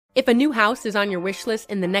If a new house is on your wish list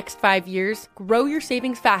in the next 5 years, grow your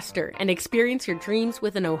savings faster and experience your dreams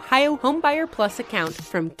with an Ohio Homebuyer Plus account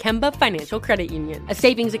from Kemba Financial Credit Union. A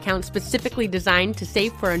savings account specifically designed to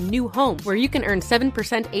save for a new home where you can earn 7%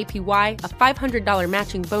 APY, a $500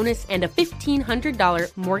 matching bonus, and a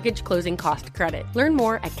 $1,500 mortgage closing cost credit. Learn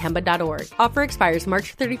more at Kemba.org. Offer expires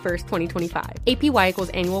March 31st, 2025. APY equals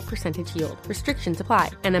annual percentage yield. Restrictions apply.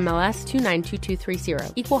 NMLS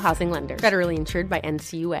 292230. Equal housing lender. Federally insured by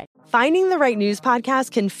NCUA. Finding the right news podcast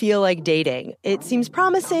can feel like dating. It seems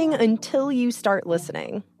promising until you start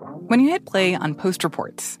listening. When you hit play on Post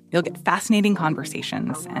Reports, you'll get fascinating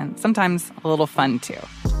conversations and sometimes a little fun, too.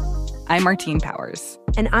 I'm Martine Powers.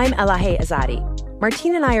 And I'm Elahe Azadi.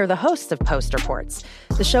 Martine and I are the hosts of Post Reports.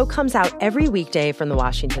 The show comes out every weekday from the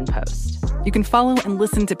Washington Post. You can follow and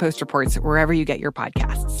listen to Post Reports wherever you get your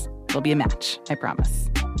podcasts. It'll be a match, I promise.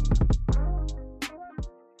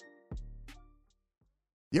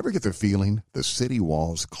 You ever get the feeling the city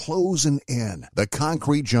walls closing in, the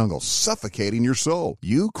concrete jungle suffocating your soul?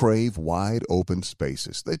 You crave wide open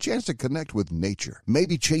spaces, the chance to connect with nature,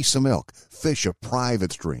 maybe chase some elk, fish a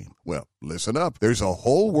private stream. Well, listen up. There's a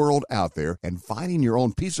whole world out there, and finding your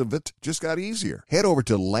own piece of it just got easier. Head over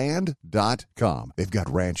to land.com. They've got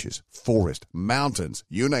ranches, forest, mountains,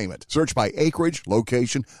 you name it. Search by acreage,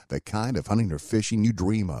 location, the kind of hunting or fishing you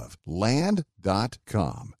dream of.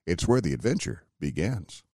 Land.com. It's where the adventure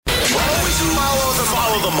begins. Always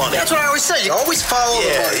follow the money. That's what I always say. You always follow the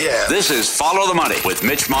money. Yeah. This is Follow the Money with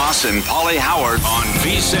Mitch Moss and Paulie Howard on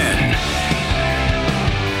VSiN.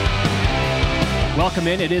 Welcome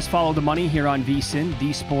in. It is Follow the Money here on VSiN,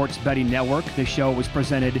 the Sports Betting Network. This show was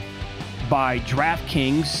presented by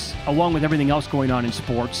DraftKings, along with everything else going on in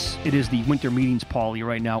sports. It is the winter meetings, Paulie,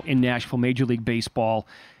 right now in Nashville, Major League Baseball.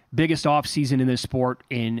 Biggest offseason in this sport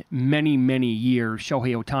in many, many years.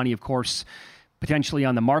 Shohei Ohtani, of course, potentially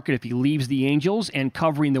on the market if he leaves the Angels, and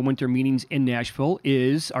covering the winter meetings in Nashville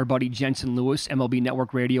is our buddy Jensen Lewis, MLB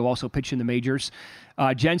Network Radio, also pitching the majors.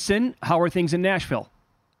 Jensen, how are things in Nashville?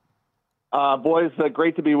 Boys,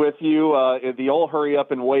 great to be with you. The old hurry up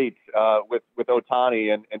and wait with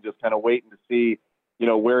Ohtani and just kind of waiting to see,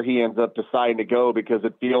 where he ends up deciding to go, because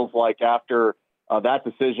it feels like after that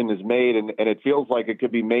decision is made, and it feels like it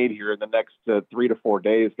could be made here in the next 3 to 4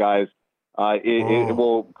 days, guys. It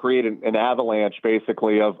will create an avalanche,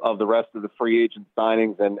 basically, of the rest of the free agent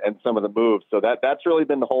signings and some of the moves. So that's really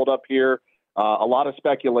been the holdup here. A lot of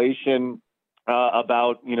speculation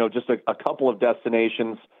about, just a couple of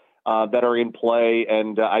destinations that are in play.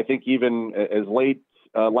 And I think even as late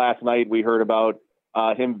last night, we heard about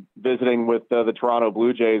him visiting with the Toronto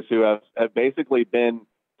Blue Jays, who have basically been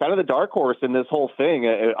kind of the dark horse in this whole thing.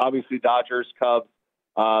 Obviously, Dodgers, Cubs,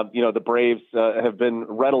 the Braves have been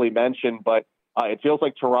readily mentioned, but it feels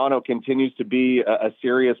like Toronto continues to be a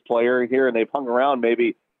serious player here, and they've hung around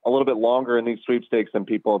maybe a little bit longer in these sweepstakes than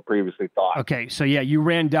people have previously thought. Okay, so yeah, you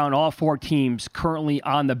ran down all four teams currently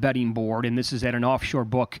on the betting board, and this is at an offshore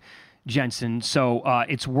book, Jensen. So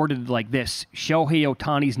it's worded like this: Shohei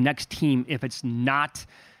Ohtani's next team, if it's not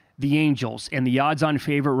the Angels, and the odds-on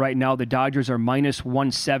favorite right now, the Dodgers are minus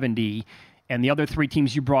 170. And the other three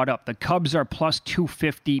teams you brought up, the Cubs are plus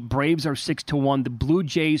 250, Braves are 6-1, the Blue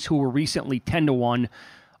Jays, who were recently 10-1,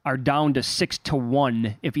 are down to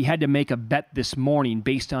 6-1. If you had to make a bet this morning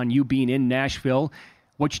based on you being in Nashville,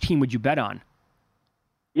 which team would you bet on?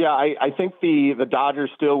 Yeah, I think the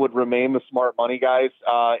Dodgers still would remain the smart money guys,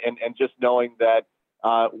 and just knowing that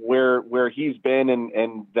where he's been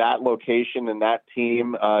and that location and that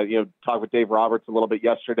team, talked with Dave Roberts a little bit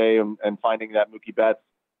yesterday and finding that Mookie Betts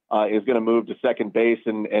is going to move to second base,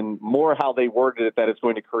 and more how they worded it, that it's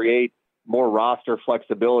going to create more roster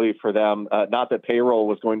flexibility for them. Not that payroll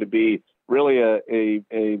was going to be really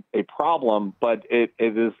a problem, but it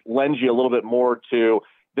lends you a little bit more to,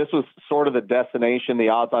 this was sort of the destination, the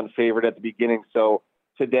odds-on favorite at the beginning. So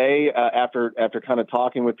today, after kind of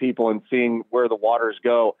talking with people and seeing where the waters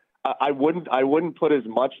go, I wouldn't put as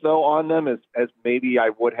much though on them as maybe I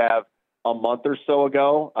would have a month or so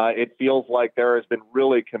ago. It feels like there has been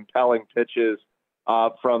really compelling pitches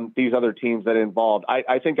from these other teams that are involved.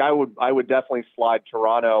 I think I would definitely slide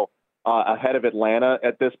Toronto ahead of Atlanta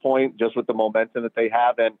at this point, just with the momentum that they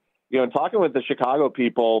have. And, in talking with the Chicago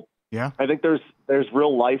people, yeah, I think there's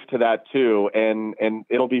real life to that too. And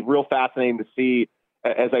it'll be real fascinating to see.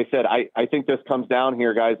 As I said, I think this comes down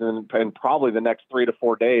here, guys, in probably the next 3 to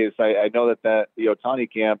 4 days. I know that the Ohtani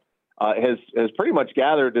camp has pretty much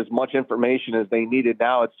gathered as much information as they needed.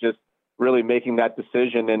 Now it's just really making that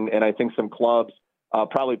decision, and I think some clubs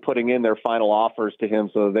probably putting in their final offers to him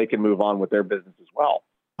so that they can move on with their business as well.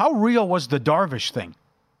 How real was the Darvish thing?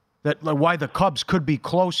 why the Cubs could be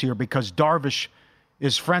close here, because Darvish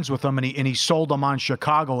is friends with him, and he sold them on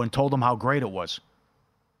Chicago and told them how great it was.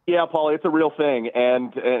 Yeah, Paul, it's a real thing.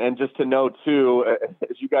 And just to note, too,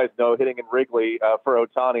 as you guys know, hitting in Wrigley for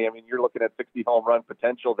Ohtani, I mean, you're looking at 60 home run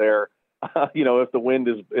potential there, if the wind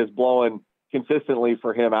is blowing consistently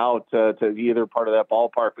for him out to either part of that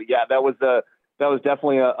ballpark. But, yeah, that was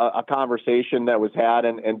definitely a conversation that was had,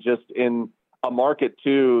 and just in a market,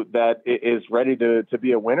 too, that is ready to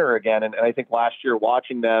be a winner again. And I think last year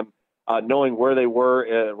watching them, knowing where they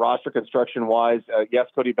were roster construction-wise, yes,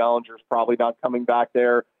 Cody Bellinger's probably not coming back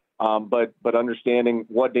there, but understanding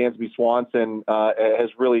what Dansby Swanson has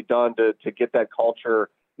really done to get that culture,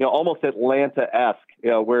 almost Atlanta-esque,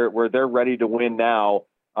 where they're ready to win now.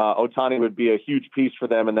 Ohtani would be a huge piece for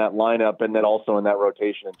them in that lineup, and then also in that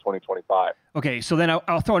rotation in 2025. Okay, so then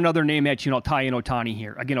I'll throw another name at you, and I'll tie in Ohtani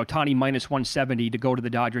here. Again, Ohtani minus 170 to go to the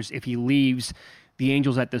Dodgers if he leaves the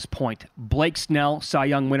Angels at this point. Blake Snell, Cy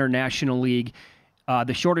Young winner, National League.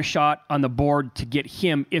 The shortest shot on the board to get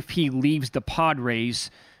him if he leaves the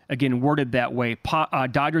Padres, again, worded that way.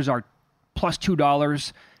 Dodgers are plus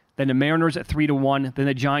 $2, then the Mariners at 3-1, then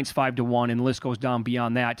the Giants 5-1, and the list goes down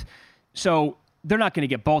beyond that. So they're not going to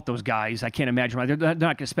get both those guys. I can't imagine why. They're not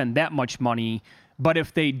going to spend that much money. But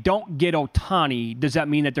if they don't get Ohtani, does that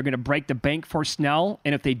mean that they're going to break the bank for Snell?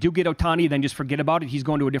 And if they do get Ohtani, then just forget about it? He's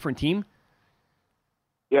going to a different team?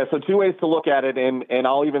 Yeah, so two ways to look at it, and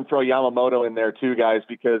I'll even throw Yamamoto in there too, guys,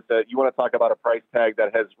 because you want to talk about a price tag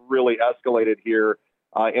that has really escalated here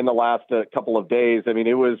in the last couple of days. I mean,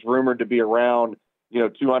 it was rumored to be around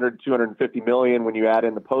 250 million when you add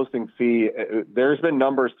in the posting fee. There's been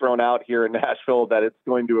numbers thrown out here in Nashville that it's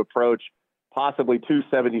going to approach possibly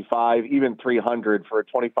 275, even 300 for a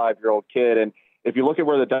 25-year-old kid. And if you look at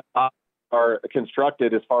where the Dodgers are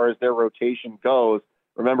constructed as far as their rotation goes,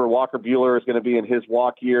 remember, Walker Buehler is going to be in his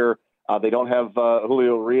walk year. They don't have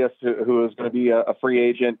Julio Urias, who is going to be a free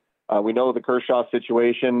agent. We know the Kershaw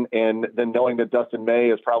situation, and then knowing that Dustin May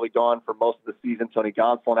is probably gone for most of the season, Tony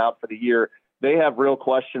Gonsolin out for the year, they have real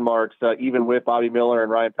question marks, even with Bobby Miller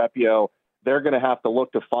and Ryan Pepiot. They're going to have to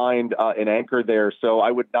look to find an anchor there. So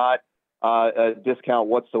I would not discount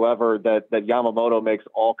whatsoever that Yamamoto makes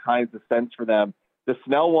all kinds of sense for them. The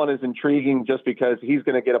Snell one is intriguing just because he's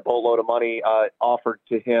going to get a boatload of money offered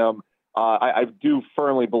to him. I do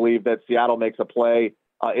firmly believe that Seattle makes a play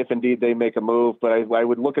if indeed they make a move. But I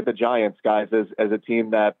would look at the Giants, guys, as a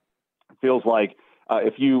team that feels like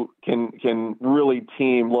if you can really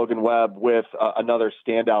team Logan Webb with another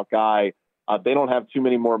standout guy, they don't have too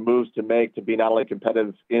many more moves to make to be not only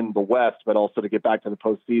competitive in the West, but also to get back to the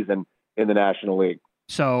postseason in the National League.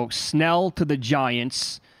 So Snell to the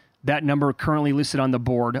Giants. That number currently listed on the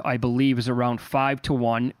board, I believe, is around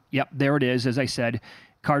 5-1. Yep, there it is. As I said,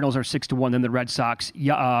 Cardinals are 6-1. Then the Red Sox.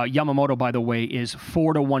 Yamamoto, by the way, is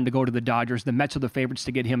 4-1 to go to the Dodgers. The Mets are the favorites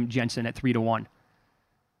to get him, Jensen, at 3-1.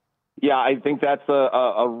 Yeah, I think that's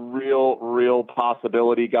a real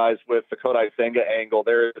possibility, guys, with the Kodai Senga angle.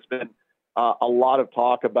 There has been a lot of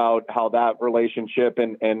talk about how that relationship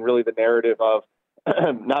and really the narrative of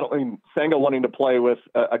not only Senga wanting to play with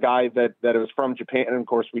a guy that is from Japan, and of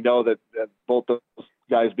course we know that both those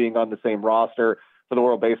guys being on the same roster for the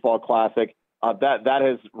World Baseball Classic, that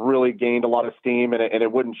has really gained a lot of steam, and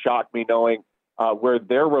it wouldn't shock me knowing where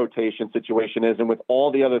their rotation situation is, and with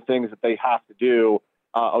all the other things that they have to do,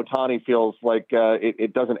 Ohtani feels like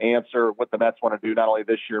it doesn't answer what the Mets want to do, not only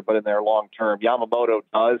this year but in their long term. Yamamoto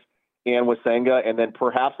does, and with Senga, and then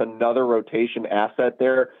perhaps another rotation asset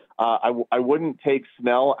there. I wouldn't take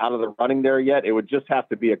Snell out of the running there yet. It would just have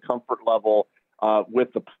to be a comfort level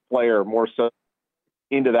with the player more so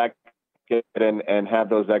into that and have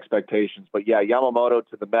those expectations. But yeah, Yamamoto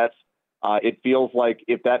to the Mets. It feels like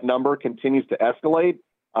if that number continues to escalate,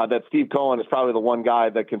 that Steve Cohen is probably the one guy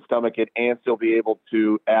that can stomach it and still be able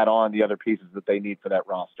to add on the other pieces that they need for that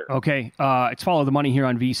roster. Okay, it's Follow the Money here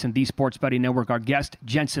on VSiN, the Sports Betting Network. Our guest,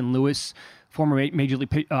 Jensen Lewis, former Major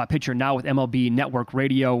League pitcher, now with MLB Network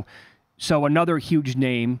Radio. So another huge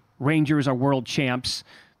name. Rangers are world champs.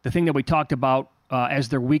 The thing that we talked about as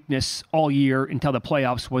their weakness all year until the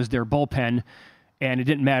playoffs was their bullpen, and it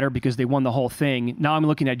didn't matter because they won the whole thing. Now I'm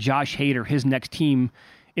looking at Josh Hader, his next team,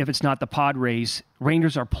 if it's not the Padres.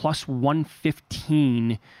 Rangers are plus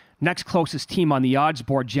 115. Next closest team on the odds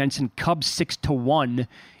board, Jensen, Cubs 6-1.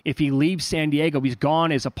 If he leaves San Diego, he's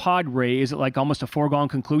gone as a Padre. Is it like almost a foregone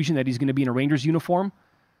conclusion that he's going to be in a Rangers uniform?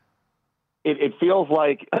 It feels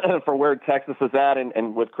like for where Texas is at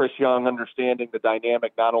and with Chris Young understanding the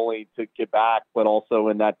dynamic not only to get back but also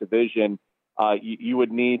in that division, you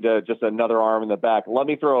would need just another arm in the back. Let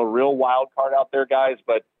me throw a real wild card out there, guys,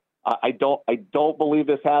 but I don't believe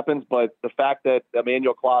this happens, but the fact that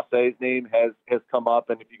Emmanuel Clase's name has come up,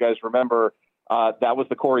 and if you guys remember, that was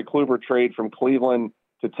the Corey Kluber trade from Cleveland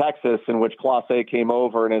to Texas, in which Clase came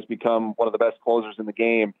over and has become one of the best closers in the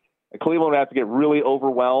game. And Cleveland would have to get really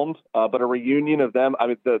overwhelmed, but a reunion of them, I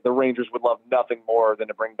mean, the Rangers would love nothing more than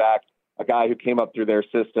to bring back a guy who came up through their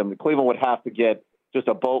system. Cleveland would have to get just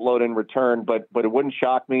a boatload in return, but it wouldn't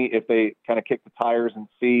shock me if they kind of kick the tires and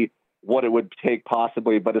see what it would take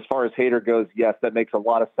possibly. But as far as Hader goes, yes, that makes a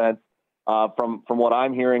lot of sense. From what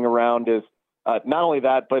I'm hearing around is not only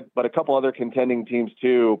that, but a couple other contending teams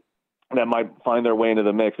too that might find their way into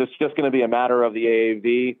the mix. It's just going to be a matter of the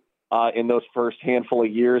AAV in those first handful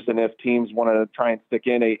of years, and if teams want to try and stick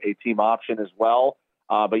in a team option as well.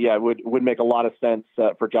 But yeah, it would make a lot of sense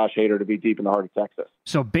for Josh Hader to be deep in the heart of Texas.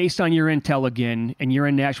 So based on your intel again, and you're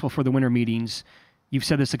in Nashville for the winter meetings, you've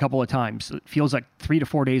said this a couple of times. It feels like 3 to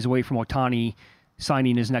 4 days away from Ohtani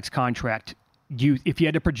signing his next contract. If you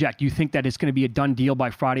had to project, do you think that it's going to be a done deal by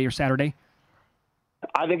Friday or Saturday?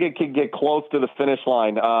 I think it could get close to the finish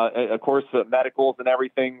line. Of course, the medicals and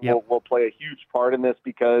everything will play a huge part in this,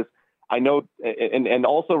 because I know, and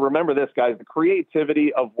also remember this, guys, the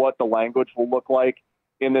creativity of what the language will look like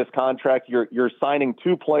in this contract. You're signing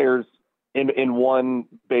 2 players in one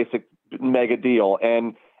basic mega deal.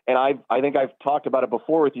 And I think I've talked about it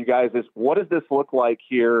before with you guys, is what does this look like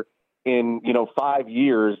here in 5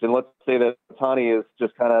 years? And let's say that Ohtani is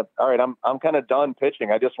just kind of, all right, I'm kind of done pitching,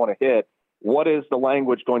 I just want to hit. What is the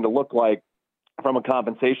language going to look like from a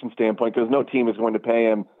compensation standpoint? Because no team is going to pay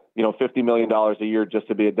him, $50 million a year just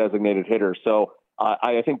to be a designated hitter. So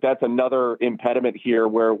I think that's another impediment here,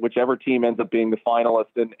 where whichever team ends up being the finalist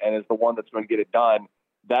and is the one that's going to get it done,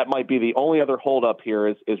 that might be the only other holdup here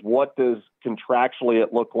is what does contractually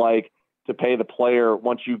it look like to pay the player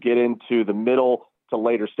once you get into the middle to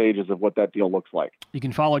later stages of what that deal looks like. You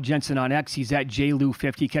can follow Jensen on X. He's at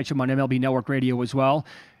JLou50. Catch him on MLB Network Radio as well.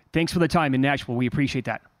 Thanks for the time in Nashville. We appreciate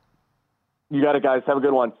that. You got it, guys. Have a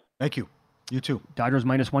good one. Thank you. You too. Dodgers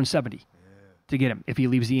minus 170 to get him if he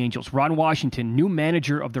leaves the Angels. Ron Washington, new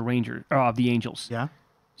manager of the Angels,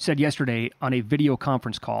 said yesterday on a video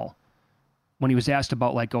conference call when he was asked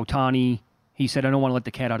about Ohtani, he said, I don't want to let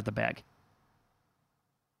the cat out of the bag.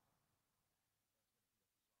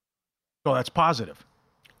 So that's positive.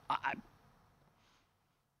 I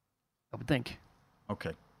would think.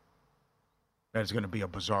 Okay. That is going to be a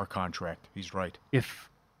bizarre contract. He's right. Is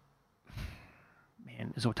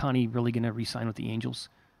Ohtani really going to re-sign with the Angels?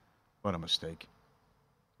 What a mistake.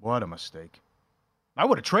 What a mistake. I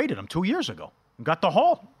would have traded him 2 years ago and got the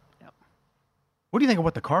haul. Yep. What do you think of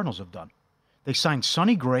what the Cardinals have done? They signed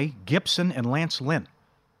Sonny Gray, Gibson, and Lance Lynn.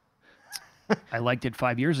 I liked it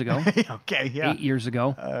 5 years ago. Okay, yeah. 8 years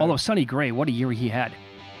ago. Although Sonny Gray, what a year he had.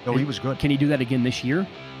 No, he was good. Can he do that again this year?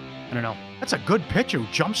 I don't know. That's a good pitcher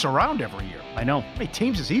who jumps around every year. I know. How many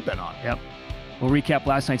teams has he been on? Yep. We'll recap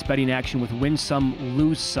last night's betting action with win some,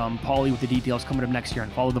 lose some. Paulie with the details coming up next year.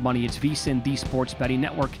 And follow the money. It's VSiN, the Sports Betting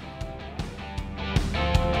Network.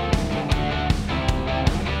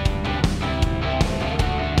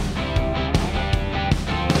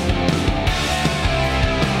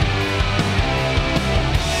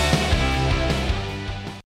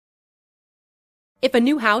 If a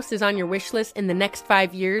new house is on your wish list in the next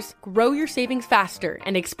 5 years, grow your savings faster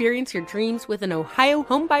and experience your dreams with an Ohio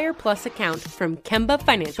Homebuyer Plus account from Kemba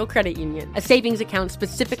Financial Credit Union. A savings account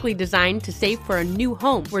specifically designed to save for a new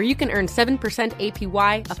home, where you can earn 7%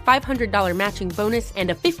 APY, a $500 matching bonus,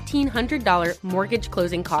 and a $1,500 mortgage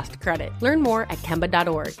closing cost credit. Learn more at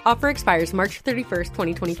Kemba.org. Offer expires March 31st,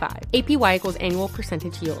 2025. APY equals annual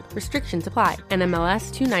percentage yield. Restrictions apply.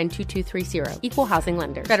 NMLS 292230. Equal housing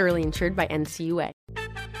lender. Federally insured by NCUA.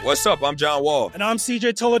 What's up? I'm John Wall. And I'm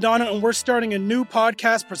CJ Toledano, and we're starting a new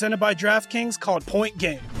podcast presented by DraftKings called Point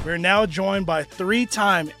Game. We're now joined by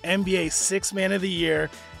 3-time NBA Sixth Man of the Year,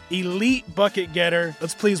 elite bucket getter.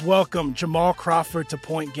 Let's please welcome Jamal Crawford to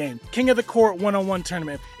Point Game. King of the Court one-on-one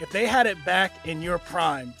tournament. If they had it back in your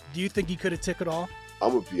prime, do you think you could have took it all?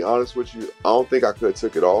 I'm going to be honest with you. I don't think I could have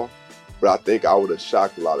took it all, but I think I would have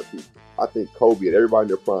shocked a lot of people. I think Kobe and everybody in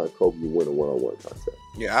their prime, Kobe would win a one-on-one contest.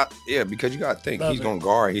 Yeah, because you got to think, he's going to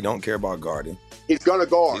guard. He don't care about guarding. He's going to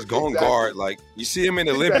guard. He's going to guard. Like, you see him in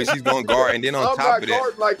the Olympics, he's going to guard. And then on top of that. I'm not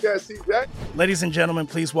guarding like that, CJ. Ladies and gentlemen,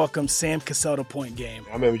 please welcome Sam Cassell to Point Game.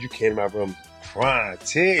 I remember you came out from crying,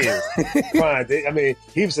 tears. Crying. I mean,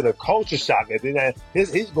 he was in a culture shock. And then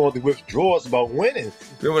he's going through withdrawals about winning.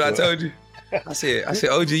 Remember what I told you? I said,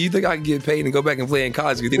 OG, you think I can get paid and go back and play in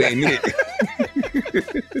college because it ain't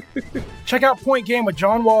it? Check out Point Game with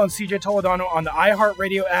John Wall and CJ Toledano on the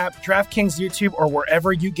iHeartRadio app, DraftKings YouTube, or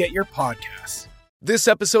wherever you get your podcasts. This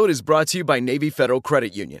episode is brought to you by Navy Federal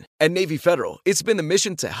Credit Union. At Navy Federal, it's been the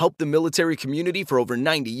mission to help the military community for over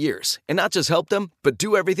 90 years. And not just help them, but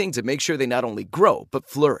do everything to make sure they not only grow, but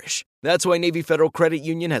flourish. That's why Navy Federal Credit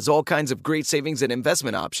Union has all kinds of great savings and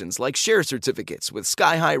investment options like share certificates with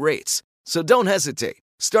sky-high rates. So don't hesitate.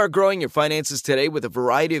 Start growing your finances today with a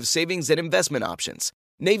variety of savings and investment options.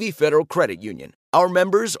 Navy Federal Credit Union. Our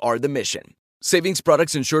members are the mission. Savings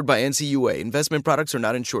products insured by NCUA. Investment products are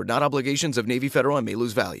not insured, not obligations of Navy Federal and may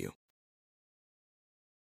lose value.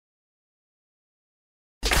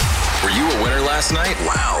 Were you a winner last night?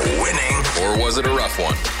 Wow, winning. Or was it a rough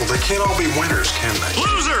one? Well, they can't all be winners, can they?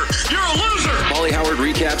 Loser! You're a loser! Paulie Howard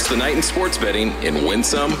recaps the night in sports betting in Win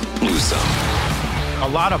Some, Lose Some. A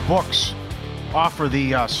lot of books offer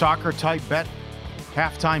the soccer type bet,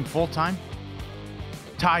 halftime, full time.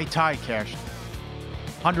 Tie cashed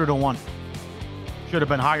 100-1. Should have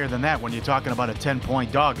been higher than that when you're talking about a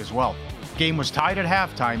 10-point dog as well. Game was tied at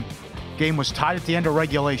halftime. Game was tied at the end of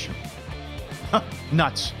regulation.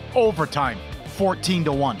 Nuts. Overtime,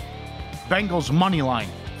 14-1. Bengals money line,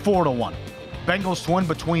 4-1. Bengals to win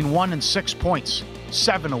between 1 and 6 points,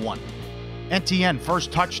 7-1. NTN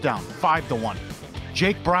first touchdown, 5-1.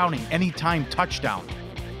 Jake Browning anytime touchdown.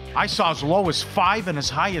 I saw as low as 5 and as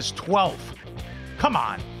high as 12. Come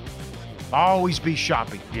on. Always be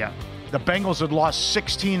shopping. Yeah. The Bengals had lost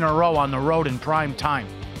 16 in a row on the road in prime time.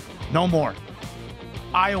 No more.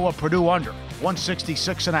 Iowa, Purdue under.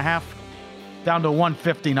 166.5 down to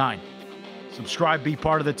 159. Subscribe, be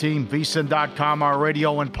part of the team. VSiN.com, our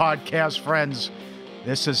radio and podcast friends.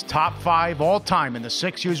 This is top 5 all time in the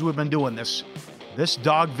 6 years we've been doing this. This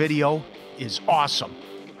dog video is awesome.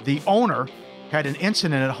 The owner had an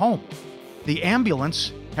incident at home. The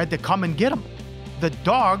ambulance had to come and get him. The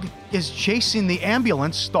dog is chasing the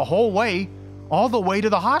ambulance the whole way, all the way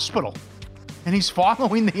to the hospital. And he's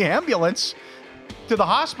following the ambulance to the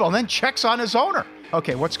hospital and then checks on his owner.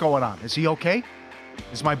 Okay, what's going on? Is he okay?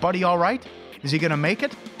 Is my buddy all right? Is he going to make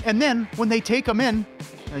it? And then when they take him in,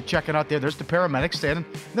 checking out there's the paramedic standing.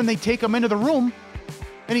 Then they take him into the room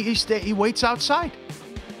and he waits outside.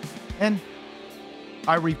 And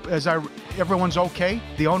everyone's okay.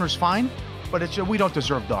 The owner's fine. But we don't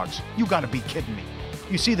deserve dogs. You got to be kidding me.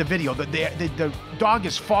 You see the video. The dog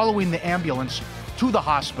is following the ambulance to the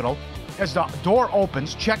hospital as the door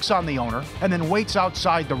opens, checks on the owner, and then waits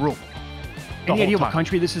outside the room. Any idea what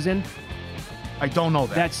country this is in? I don't know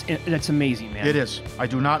that. That's amazing, man. It is. I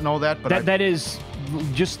do not know that. But that is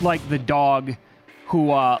just like the dog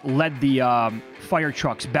who led the fire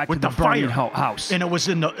trucks back to the burning house. And it was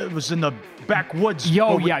in the backwoods.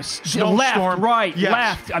 Left, right,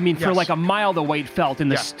 left. I mean, for like a mile the way it felt,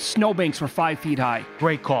 and the snowbanks were 5 feet high.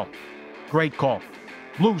 Great call.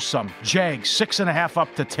 Lose some. Jags 6.5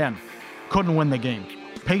 up to 10. Couldn't win the game.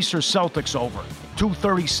 Pacers Celtics over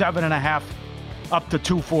 237.5 up to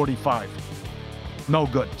 245. No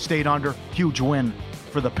good. Stayed under. Huge win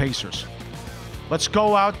for the Pacers. Let's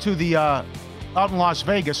go out to the out in Las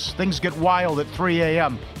Vegas. Things get wild at 3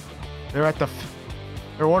 a.m. They're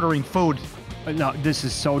ordering food. No, this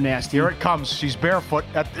is so nasty. Here it comes. She's barefoot.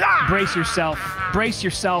 Brace yourself.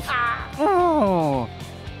 Oh.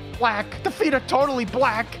 Black. The feet are totally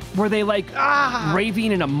black. Were they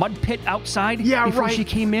raving in a mud pit outside before she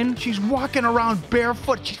came in? She's walking around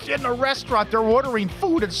barefoot. She's in a restaurant. They're ordering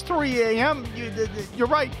food. It's 3 a.m. You're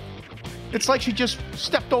right. It's like she just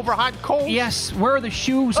stepped over hot coals. Yes. Where are the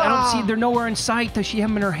shoes? I don't see. They're nowhere in sight. Does she have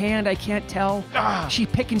them in her hand? I can't tell. She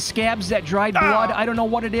picking scabs that dried blood. I don't know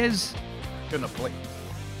what it is. Shouldn't have played.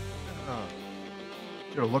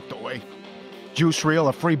 Should have looked away. Juice Reel,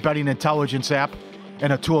 a free betting intelligence app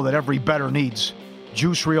and a tool that every bettor needs.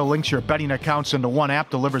 Juice Reel links your betting accounts into one app,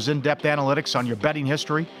 delivers in-depth analytics on your betting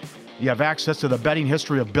history. You have access to the betting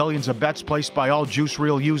history of billions of bets placed by all Juice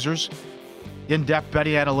Reel users. In-depth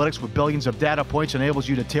betting analytics with billions of data points enables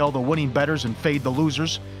you to tail the winning bettors and fade the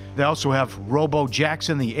losers. They also have Robo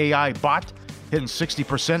Jackson, the AI bot, hitting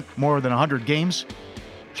 60% more than 100 games.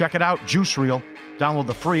 Check it out, Juice Reel. Download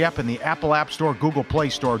the free app in the Apple App Store, Google Play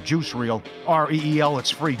Store, Juice Reel. R-E-E-L, it's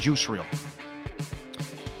free, Juice Reel.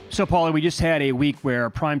 So, Paulie, we just had a week where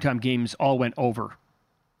primetime games all went over.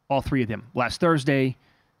 All 3 of them. Last Thursday,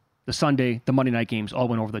 the Sunday, the Monday night games all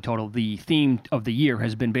went over the total. The theme of the year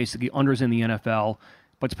has been basically unders in the NFL,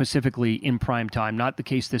 but specifically in primetime. Not the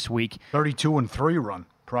case this week. 32-3 run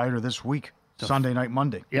prior to this week. So, Sunday night,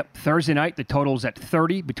 Monday. Yep. Thursday night, the total's at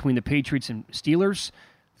 30 between the Patriots and Steelers.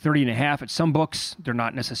 30.5 at some books. They're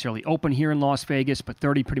not necessarily open here in Las Vegas, but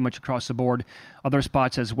 30 pretty much across the board. Other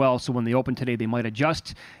spots as well. So when they open today, they might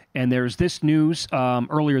adjust. And there's this news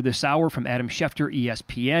earlier this hour from Adam Schefter,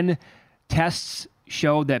 ESPN. Tests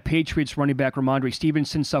show that Patriots running back Ramondre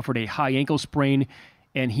Stevenson suffered a high ankle sprain,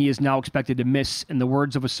 and he is now expected to miss, in the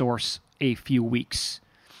words of a source, a few weeks.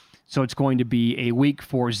 So it's going to be a week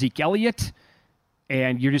for Zeke Elliott,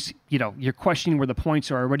 and you're just, you're questioning where the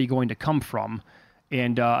points are already going to come from.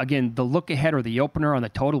 And again, the look ahead or the opener on the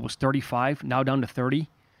total was 35, now down to 30.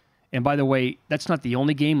 And by the way, that's not the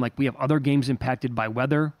only game. Like, we have other games impacted by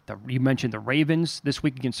weather. You mentioned the Ravens this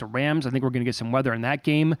week against the Rams. I think we're going to get some weather in that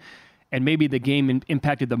game. And maybe the game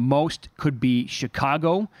impacted the most could be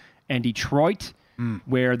Chicago and Detroit,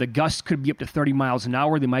 where the gusts could be up to 30 miles an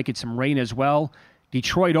hour. They might get some rain as well.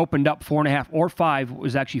 Detroit opened up 4.5 or 5. It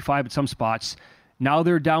was actually 5 at some spots. Now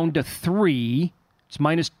they're down to 3. It's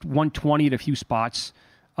minus 120 at a few spots.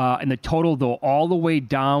 And the total, though, all the way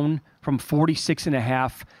down from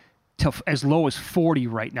 46.5 to as low as 40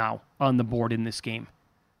 right now on the board in this game.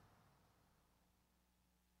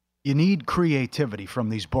 You need creativity from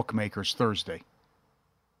these bookmakers Thursday.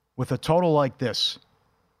 With a total like this,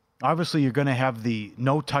 obviously you're going to have the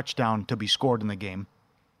no touchdown to be scored in the game.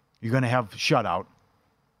 You're going to have shutout.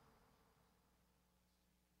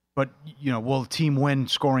 But, will the team win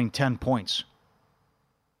scoring 10 points?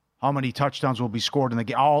 How many touchdowns will be scored in the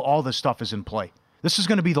game? All this stuff is in play. This is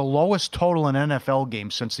going to be the lowest total in NFL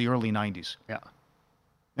games since the early 90s. Yeah.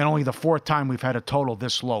 And only the 4th time we've had a total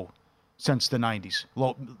this low since the 90s, the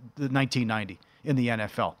 1990 in the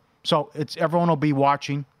NFL. So everyone will be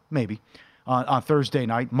watching, maybe, on Thursday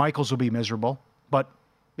night. Michaels will be miserable. But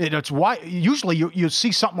it's why usually you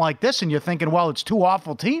see something like this and you're thinking, well, it's two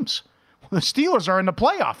awful teams. The Steelers are in the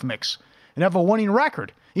playoff mix and have a winning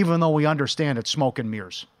record, even though we understand it's smoke and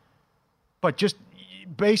mirrors. But just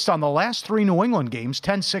based on the last 3 New England games,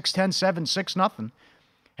 10-6, 10-7, 6-0,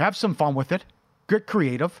 have some fun with it, get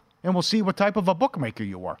creative, and we'll see what type of a bookmaker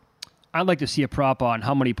you are. I'd like to see a prop on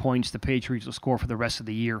how many points the Patriots will score for the rest of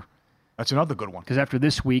the year. That's another good one. Because after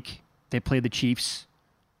this week, they play the Chiefs.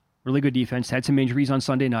 Really good defense. Had some injuries on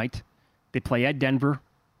Sunday night. They play at Denver.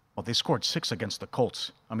 Well, they scored 6 against the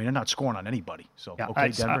Colts. I mean, they're not scoring on anybody. So, yeah, okay,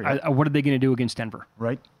 Denver. What are they going to do against Denver?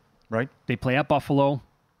 Right. They play at Buffalo.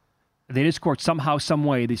 They just scored somehow, some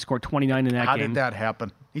way. They scored 29 in that game. How did that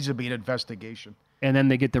happen? Needs to be an investigation. And then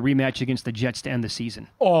they get the rematch against the Jets to end the season.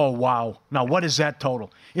 Oh, wow. Now, what is that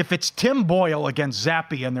total? If it's Tim Boyle against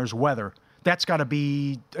Zappe and there's weather, that's got to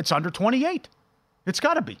be, it's under 28. It's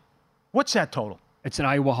got to be. What's that total? It's an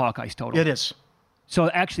Iowa Hawkeyes total. It is. So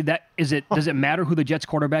actually, does it matter who the Jets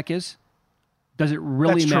quarterback is? Does it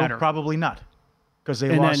really matter? That's true. Probably not. Because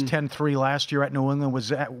they lost 10-3 last year at New England with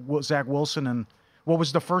Zach Wilson. And what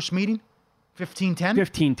was the first meeting? 15-10?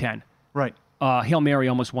 15-10. Right. Hail Mary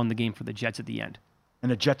almost won the game for the Jets at the end. And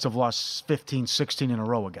the Jets have lost 15, 16 in a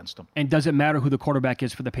row against them. And does it matter who the quarterback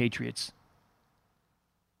is for the Patriots?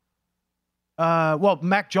 Well,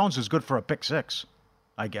 Mac Jones is good for a pick 6,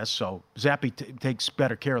 I guess. So Zappe takes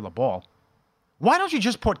better care of the ball. Why don't you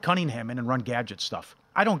just put Cunningham in and run gadget stuff?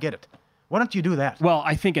 I don't get it. Why don't you do that? Well,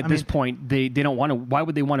 I think at this point, they don't want to. Why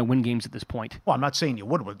would they want to win games at this point? Well, I'm not saying you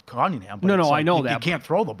would with Cunningham. But No, I know you that. You can't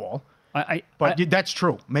throw the ball. But that's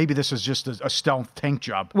true. Maybe this is just a stealth tank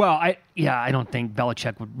job. Well, I don't think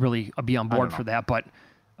Belichick would really be on board for that. But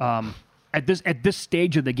at this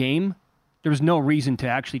stage of the game, there's no reason to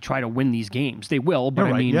actually try to win these games. They will, but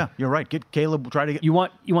You're right. I mean, Yeah, you're right. Get Caleb. Try to get. You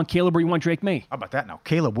want Caleb or you want Drake May? How about that now?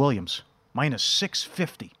 Caleb Williams minus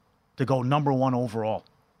 650 to go number 1 overall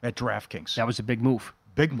at DraftKings. That was a big move.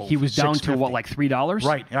 Big move. He was down to what, like $3?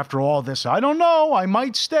 Right. After all this, I don't know. I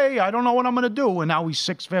might stay. I don't know what I'm going to do. And now he's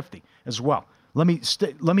 650 as well. Let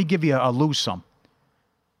me give you a lose sum.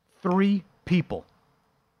 3 people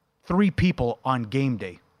on game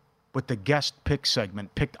day with the guest pick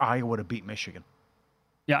segment picked Iowa to beat Michigan.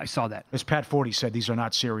 Yeah, I saw that. As Pat Forty said, these are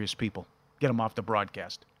not serious people. Get them off the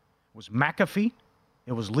broadcast. It was McAfee,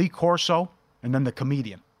 it was Lee Corso, and then the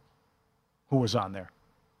comedian who was on there.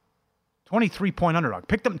 23-point underdog.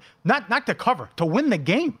 Picked them not to cover, to win the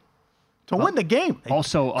game. Win the game.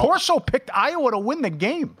 Also, Corso picked Iowa to win the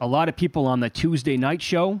game. A lot of people on the Tuesday night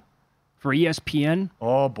show for ESPN.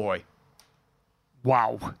 Oh, boy.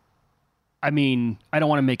 Wow. I mean, I don't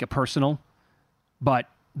want to make it personal, but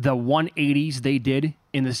the 180s they did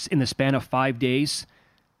in the span of 5 days,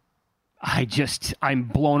 I'm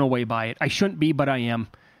blown away by it. I shouldn't be, but I am.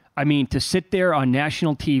 I mean, to sit there on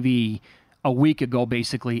national TV a week ago,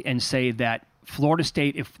 basically, and say that Florida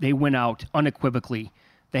State, if they win out unequivocally,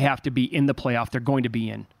 they have to be in the playoff. They're going to be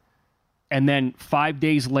in. And then 5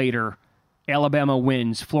 days later, Alabama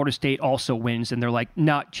wins. Florida State also wins. And they're like,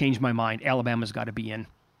 change my mind. Alabama's got to be in.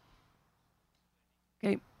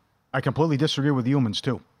 Okay. I completely disagree with humans,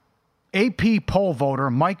 too. AP poll voter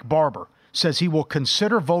Mike Barber says he will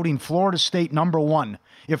consider voting Florida State number 1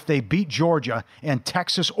 if they beat Georgia and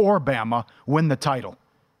Texas or Bama win the title.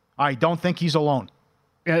 I don't think he's alone.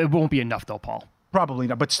 It won't be enough, though, Paul. Probably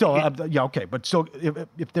not, but still, okay. But still,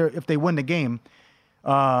 if they win the game,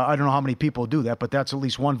 I don't know how many people do that, but that's at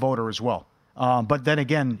least one voter as well. But then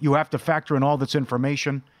again, you have to factor in all this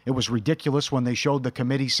information. It was ridiculous when they showed the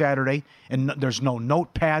committee Saturday, and there's no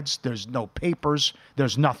notepads, there's no papers,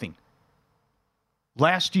 there's nothing.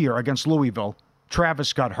 Last year against Louisville,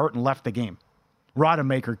 Travis got hurt and left the game.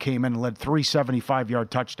 Rodemaker came in and led 3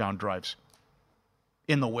 75-yard touchdown drives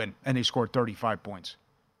in the win, and they scored 35 points.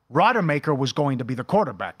 Rodemaker was going to be the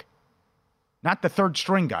quarterback, not the third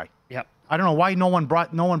string guy. Yep. I don't know why no one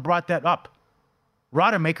brought that up.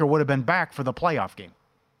 Rodemaker would have been back for the playoff game.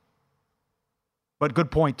 But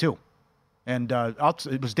good point, too. And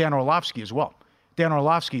it was Dan Orlovsky as well. Dan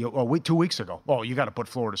Orlovsky, 2 weeks ago. Oh, you got to put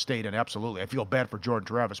Florida State in, absolutely. I feel bad for Jordan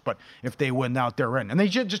Travis, but if they win out, they're in. And they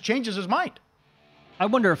just changes his mind. I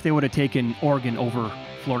wonder if they would have taken Oregon over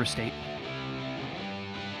Florida State.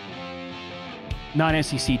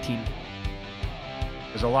 Non-SEC team.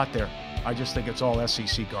 There's a lot there. I just think it's all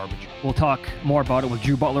SEC garbage. We'll talk more about it with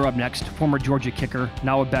Drew Butler up next, former Georgia kicker,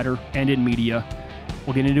 now a bettor and in media.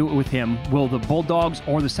 We'll get into it with him. Will the Bulldogs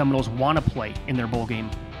or the Seminoles want to play in their bowl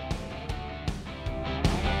game?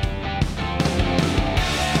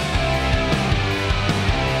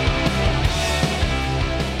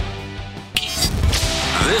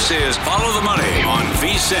 This is Follow the Money on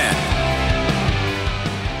VSiN.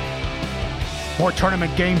 More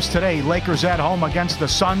tournament games today. Lakers at home against the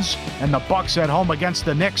Suns and the Bucks at home against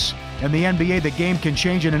the Knicks. In the NBA, the game can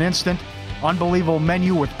change in an instant. Unbelievable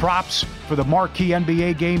menu with props for the marquee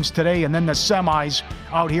NBA games today, and then the semis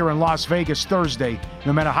out here in Las Vegas Thursday.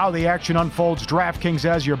 No matter how the action unfolds, DraftKings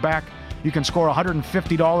has your back. You can score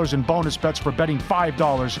 $150 in bonus bets for betting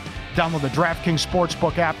 $5. Download the DraftKings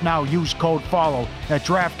Sportsbook app now. Use code FOLLOW at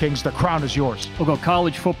DraftKings. The crown is yours. We'll go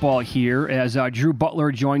college football here as Drew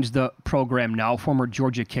Butler joins the program now, former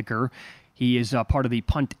Georgia kicker. He is part of the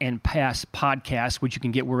Punt and Pass podcast, which you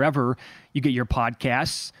can get wherever you get your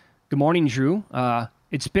podcasts. Good morning, Drew.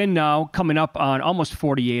 It's been now coming up on almost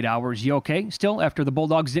 48 hours. You okay still after the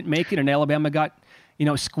Bulldogs didn't make it and Alabama got,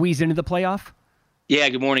 squeezed into the playoff? Yeah,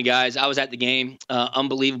 good morning, guys. I was at the game.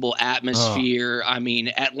 Unbelievable atmosphere. I mean,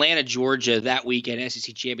 Atlanta, Georgia, that weekend,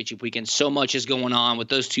 SEC Championship weekend, so much is going on with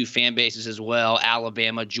those two fan bases as well.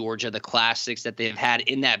 Alabama, Georgia, the classics that they've had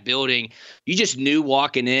in that building. You just knew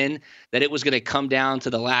walking in that it was going to come down to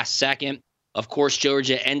the last second. Of course,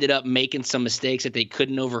 Georgia ended up making some mistakes that they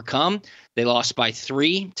couldn't overcome. They lost by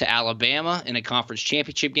 3 to Alabama in a conference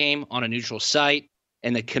championship game on a neutral site.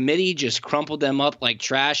 And the committee just crumpled them up like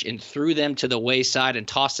trash and threw them to the wayside and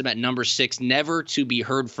tossed them at number 6, never to be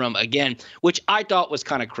heard from again, which I thought was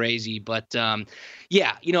kind of crazy. But, I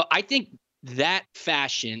think that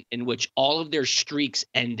fashion in which all of their streaks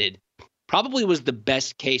ended probably was the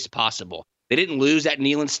best case possible. They didn't lose at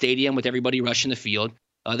Neyland Stadium with everybody rushing the field.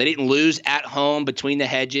 They didn't lose at home between the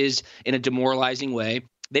hedges in a demoralizing way.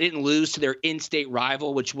 They didn't lose to their in-state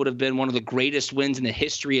rival, which would have been one of the greatest wins in the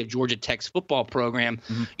history of Georgia Tech's football program.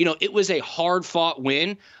 Mm-hmm. It was a hard-fought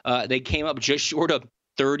win. They came up just short of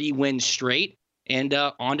 30 wins straight, and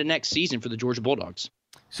on to next season for the Georgia Bulldogs.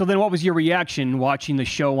 So then what was your reaction watching the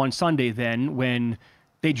show on Sunday then when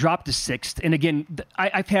they dropped to 6th? And again,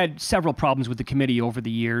 I've had several problems with the committee over the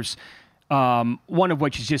years. One of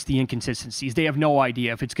which is just the inconsistencies. They have no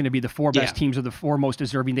idea if it's going to be the 4 best teams or the 4 most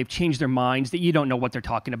deserving. They've changed their minds. That you don't know what they're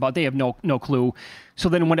talking about. They have no clue. So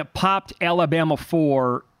then when it popped Alabama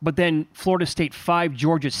 4, but then Florida State 5,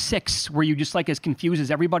 Georgia 6, were you just like as confused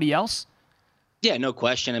as everybody else? Yeah, no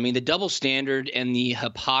question. I mean, the double standard and the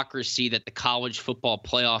hypocrisy that the College Football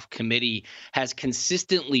Playoff Committee has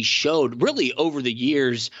consistently showed really over the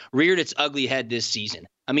years reared its ugly head this season.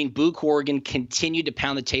 I mean, Boo Corrigan continued to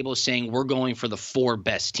pound the table saying we're going for the 4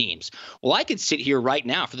 best teams. Well, I could sit here right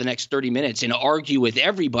now for the next 30 minutes and argue with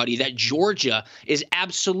everybody that Georgia is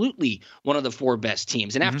absolutely one of the 4 best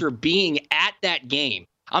teams. And after being at that game,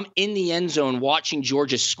 I'm in the end zone watching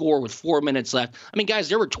Georgia score with 4 minutes left. I mean, guys,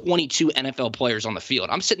 there were 22 NFL players on the field.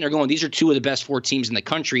 I'm sitting there going, these are 2 of the best 4 teams in the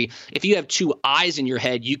country. If you have 2 eyes in your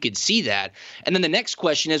head, you could see that. And then the next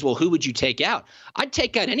question is, well, who would you take out? I'd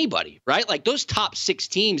take out anybody, right? Like those top 6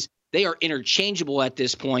 teams, they are interchangeable at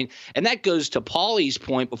this point. And that goes to Paulie's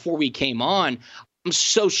point before we came on. I'm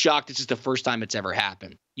so shocked this is the first time it's ever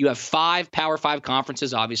happened. You have 5 Power 5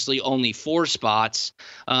 conferences, obviously, only 4 spots.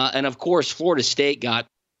 And, of course, Florida State got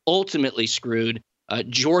ultimately screwed.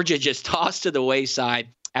 Georgia just tossed to the wayside.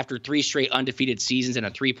 after 3 straight undefeated seasons and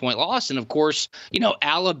a 3-point loss. And of course,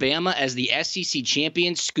 Alabama as the SEC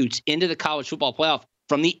champion scoots into the college football playoff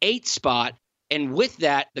from the 8th spot. And with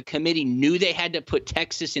that, the committee knew they had to put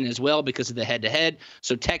Texas in as well because of the head-to-head.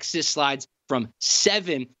 So Texas slides from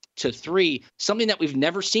 7 to 3, something that we've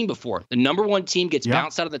never seen before. The number 1 team gets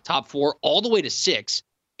bounced out of the top 4 all the way to 6,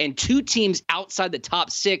 and 2 teams outside the top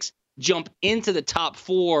 6 jump into the top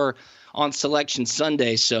 4 on Selection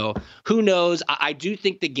Sunday. So who knows? I do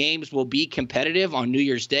think the games will be competitive on New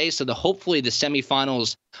Year's Day. So hopefully the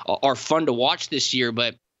semifinals are fun to watch this year.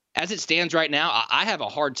 But as it stands right now, I have a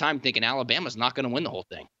hard time thinking Alabama's not going to win the whole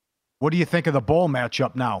thing. What do you think of the bowl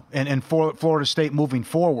matchup now and for Florida State moving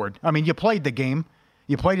forward? I mean, you played the game.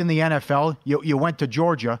 You played in the NFL. You went to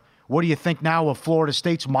Georgia. What do you think now of Florida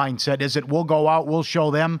State's mindset? Is it we'll go out, we'll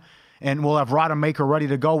show them, and we'll have Rodemaker ready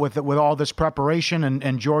to go with all this preparation,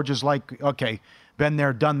 and Georgia's like, okay, been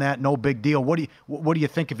there, done that, no big deal. What do you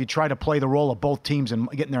think if you try to play the role of both teams and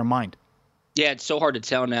get in their mind? Yeah, it's so hard to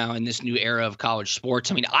tell now in this new era of college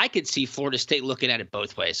sports. I mean, I could see Florida State looking at it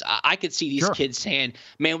both ways. I could see these kids saying,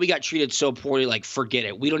 man, we got treated so poorly, like, forget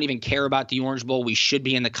it. We don't even care about the Orange Bowl. We should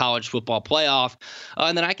be in the college football playoff.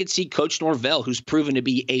 And then I could see Coach Norvell, who's proven to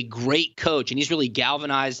be a great coach, and he's really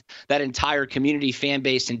galvanized that entire community, fan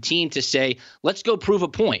base, and team to say, let's go prove a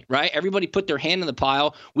point, right? Everybody put their hand in the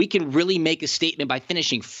pile. We can really make a statement by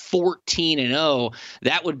finishing 14-0.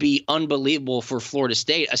 That would be unbelievable for Florida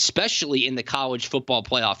State, especially in the college football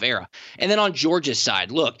playoff era. And then on Georgia's side,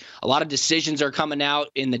 look, a lot of decisions are coming out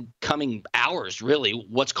in the coming hours, really.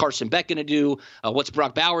 What's Carson Beck going to do? What's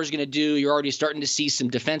Brock Bowers going to do? You're already starting to see some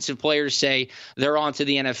defensive players say they're on to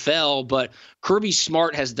the NFL, but Kirby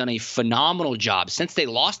Smart has done a phenomenal job since they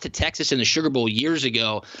lost to Texas in the Sugar Bowl years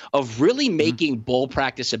ago of really making bowl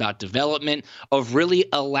practice about development, of really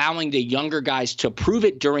allowing the younger guys to prove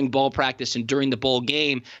it during bowl practice and during the bowl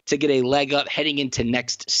game to get a leg up heading into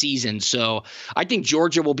next season. So I think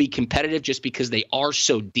Georgia will be competitive just because they are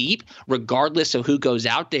so deep, regardless of who goes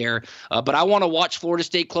out there. But I want to watch Florida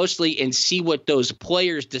State closely and see what those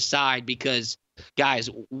players decide because, guys,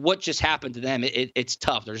 what just happened to them, it's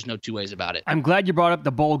tough. There's no two ways about it. I'm glad you brought up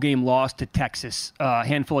the bowl game loss to Texas a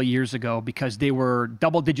handful of years ago because they were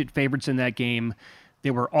double-digit favorites in that game.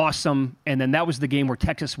 They were awesome. And then that was the game where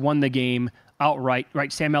Texas won the game outright,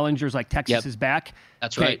 right? Sam Ellinger's like, Texas is back.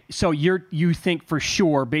 That's right. So you think for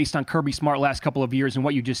sure, based on Kirby Smart last couple of years and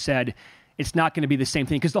what you just said, it's not going to be the same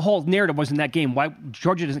thing because the whole narrative was in that game. Why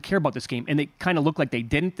Georgia doesn't care about this game. And it kind of looked like they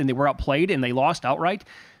didn't, and they were outplayed, and they lost outright.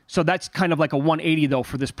 So that's kind of like a 180, though,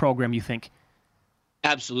 for this program, you think?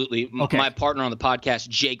 Absolutely. Okay. My partner on the podcast,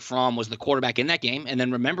 Jake Fromm, was the quarterback in that game. And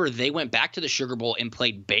then remember, they went back to the Sugar Bowl and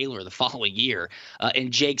played Baylor the following year.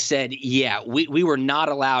 And Jake said, yeah, we were not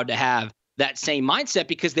allowed to have that same mindset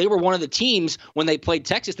because they were one of the teams when they played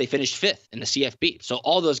Texas, they finished 5th in the CFB. So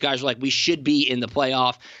all those guys were like, we should be in the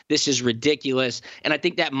playoff. This is ridiculous. And I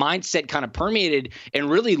think that mindset kind of permeated and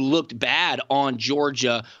really looked bad on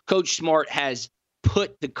Georgia. Coach Smart has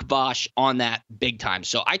put the kibosh on that big time.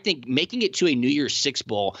 So I think making it to a New Year's Six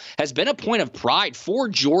Bowl has been a point of pride for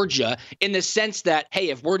Georgia in the sense that, hey,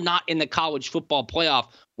 if we're not in the college football playoff,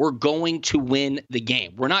 we're going to win the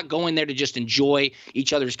game. We're not going there to just enjoy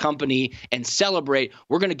each other's company and celebrate.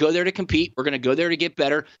 We're going to go there to compete. We're going to go there to get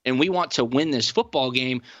better, and we want to win this football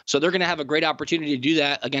game. So they're going to have a great opportunity to do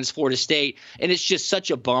that against Florida State, and it's just such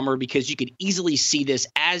a bummer because you could easily see this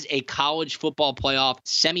as a college football playoff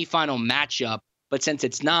semifinal matchup. But since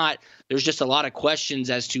it's not, there's just a lot of questions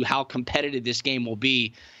as to how competitive this game will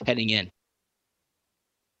be heading in.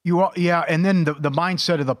 And then the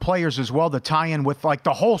mindset of the players as well, the tie-in with like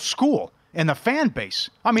the whole school and the fan base.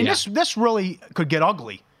 I mean, this really could get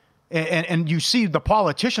ugly. And you see the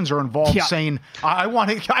politicians are involved saying, I want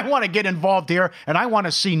to get involved here, and I want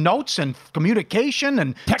to see notes and communication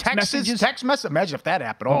and text messages. Imagine if that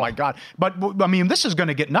happened. Oh, my God. But, I mean, this is going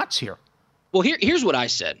to get nuts here. Well, here's what I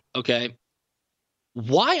said, okay?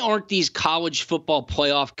 Why aren't these college football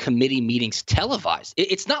playoff committee meetings televised?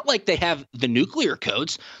 It's not like they have the nuclear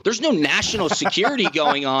codes. There's no national security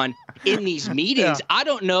going on in these meetings. Yeah. I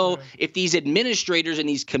don't know if these administrators and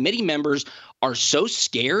these committee members are so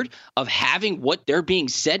scared of having what they're being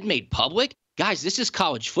said made public. Guys, this is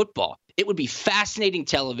college football. It would be fascinating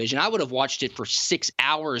television. I would have watched it for 6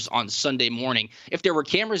 hours on Sunday morning if there were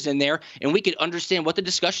cameras in there and we could understand what the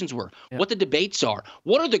discussions were, what the debates are,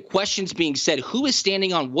 what are the questions being said, who is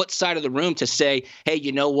standing on what side of the room to say, hey,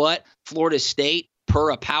 you know what? Florida State, per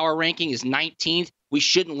a power ranking, is 19th. We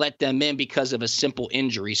shouldn't let them in because of a simple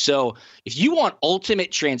injury. So if you want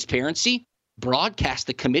ultimate transparency, broadcast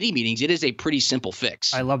the committee meetings. It is a pretty simple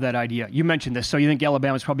fix. I love that idea. You mentioned this. So you think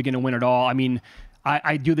Alabama's probably going to win it all. I mean,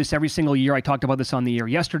 I do this every single year. I talked about this on the air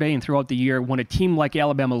yesterday and throughout the year. When a team like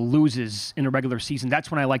Alabama loses in a regular season,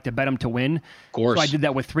 that's when I like to bet them to win. Of course. So I did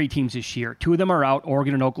that with 3 teams this year. 2 of them are out,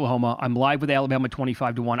 Oregon and Oklahoma. I'm live with Alabama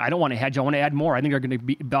 25-1. I don't want to hedge. I want to add more. I think they're going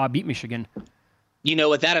to beat Michigan. You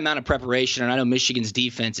know, with that amount of preparation, and I know Michigan's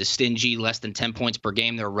defense is stingy, less than 10 points per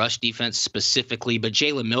game, their rush defense specifically, but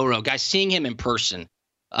Jalen Milroe, guys, seeing him in person,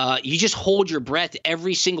 you just hold your breath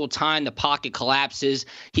every single time the pocket collapses,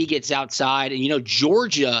 he gets outside. And, you know,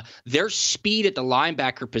 Georgia, their speed at the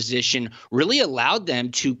linebacker position really allowed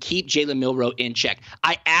them to keep Jalen Milroe in check.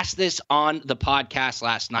 I asked this on the podcast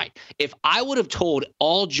last night. If I would have told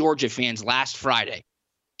all Georgia fans last Friday,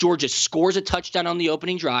 Georgia scores a touchdown on the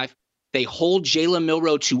opening drive, they hold Jalen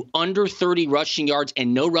Milroe to under 30 rushing yards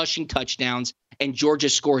and no rushing touchdowns, and Georgia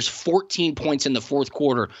scores 14 points in the fourth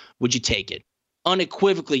quarter, would you take it?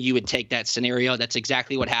 Unequivocally, you would take that scenario. That's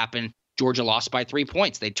exactly what happened. Georgia lost by 3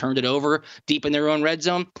 points. They turned it over deep in their own red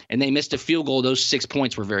zone, and they missed a field goal. Those 6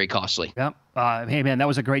 points were very costly. Yep. Hey, man, that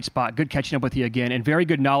was a great spot. Good catching up with you again. And very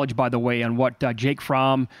good knowledge, by the way, on what Jake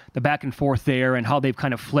Fromm, the back and forth there, and how they've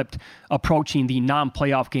kind of flipped approaching the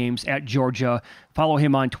non-playoff games at Georgia. Follow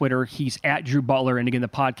him on Twitter. He's at Drew Butler. And again, the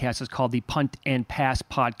podcast is called the Punt and Pass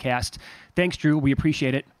Podcast. Thanks, Drew. We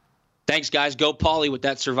appreciate it. Thanks, guys. Go Pauly with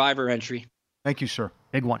that Survivor entry. Thank you, sir.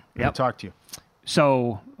 Big one. Good to talk to you.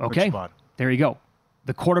 So, okay, there you go.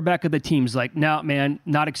 The quarterback of the team's like, no, man,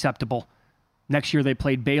 not acceptable. Next year they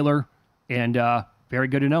played Baylor, and very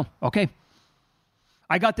good to know. Okay.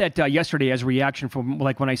 I got that yesterday as a reaction from,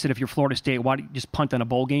 like, when I said, if you're Florida State, why don't you just punt on a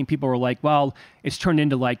bowl game? People were like, well, it's turned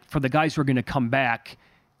into, like, for the guys who are going to come back,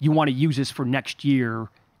 you want to use this for next year.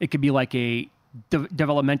 It could be like a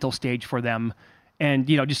developmental stage for them. And,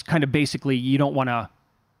 you know, just kind of basically you don't want to,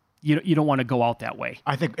 you don't want to go out that way.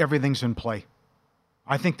 I think everything's in play.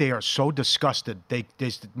 I think they are so disgusted they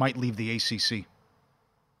might leave the ACC.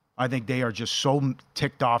 I think they are just so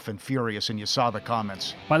ticked off and furious, and you saw the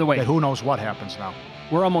comments. By the way, that who knows what happens now.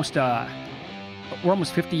 We're almost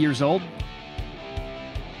 50 years old.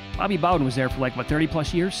 Bobby Bowden was there for 30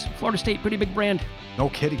 plus years. Florida State, pretty big brand. No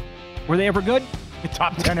kidding. Were they ever good?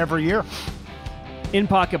 Top 10 every year. In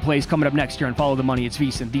Pocket plays coming up next year on Follow the Money. It's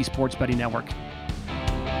VSiN, the Sports Betting Network.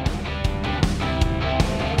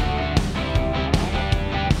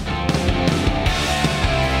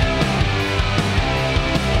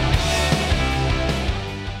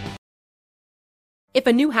 If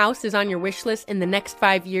a new house is on your wish list in the next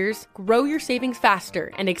 5 years, grow your savings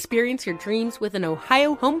faster and experience your dreams with an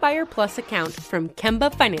Ohio Homebuyer Plus account from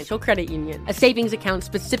Kemba Financial Credit Union. A savings account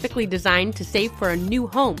specifically designed to save for a new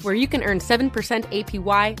home, where you can earn 7%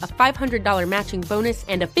 APY, a $500 matching bonus,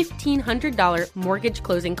 and a $1,500 mortgage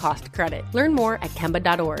closing cost credit. Learn more at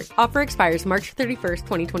Kemba.org. Offer expires March 31st,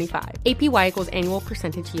 2025. APY equals annual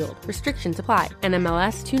percentage yield. Restrictions apply.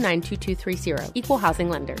 NMLS 292230. Equal housing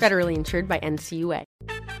lender. Federally insured by NCUA.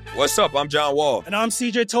 What's up? I'm John Wall. And I'm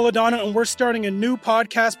CJ Toledano, and we're starting a new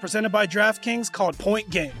podcast presented by DraftKings called Point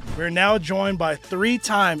Game. We're now joined by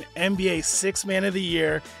 3-time NBA Sixth Man of the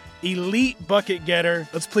Year, elite bucket getter.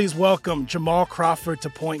 Let's please welcome Jamal Crawford to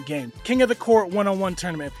Point Game. King of the Court one-on-one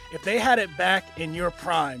tournament. If they had it back in your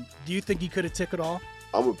prime, do you think you could have took it all?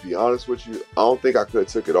 I'm going to be honest with you. I don't think I could have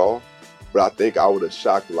took it all, but I think I would have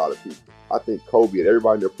shocked a lot of people. I think Kobe and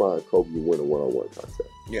everybody in their prime, Kobe would win a one-on-one contest.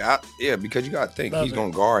 Yeah, because you got to think. He's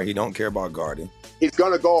going to guard. He don't care about guarding. He's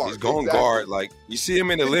going to guard. He's going to guard. Like, you see him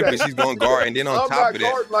in the Olympics, he's going to guard. And then on top of that. I'm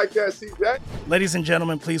not guarding like that, CJ. Ladies and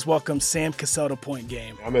gentlemen, please welcome Sam Cassell to Point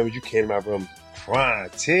Game. I remember you came to my room crying,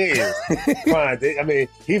 tears. Crying. I mean,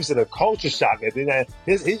 he was in a culture shock. And then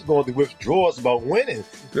he's going through withdrawals about winning.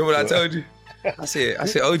 Remember what I told you? I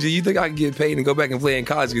said, OG, you think I can get paid and go back and play in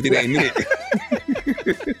college? You think I ain't need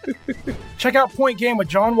it? Check out Point Game with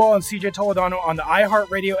John Wall and CJ Toledano on the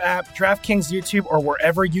iHeartRadio app, DraftKings YouTube, or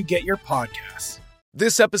wherever you get your podcasts.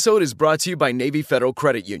 This episode is brought to you by Navy Federal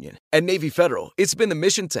Credit Union. At Navy Federal, it's been the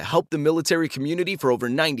mission to help the military community for over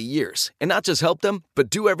 90 years. And not just help them, but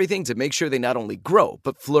do everything to make sure they not only grow,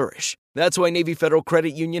 but flourish. That's why Navy Federal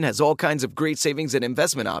Credit Union has all kinds of great savings and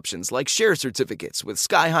investment options like share certificates with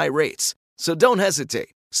sky-high rates. So don't hesitate.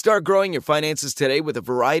 Start growing your finances today with a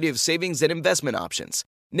variety of savings and investment options.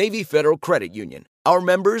 Navy Federal Credit Union. Our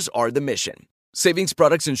members are the mission. Savings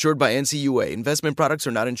products insured by NCUA. Investment products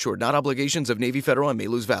are not insured, not obligations of Navy Federal and may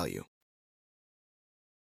lose value.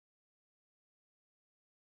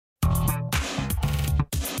 The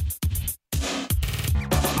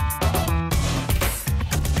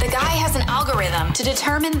guy has an algorithm to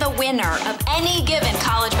determine the winner of any given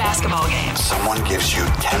college basketball game. Someone gives you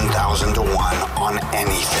 10,000 to 1 on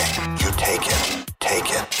anything. You take it, take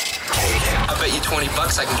it, take it. I'll bet you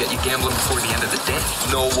 $20 I can get you gambling before the end of the day.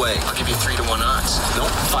 No way. I'll give you 3-to-1 odds. Nope.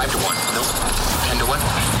 5-1. Nope.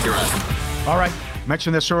 10-to-1. You're on. All right.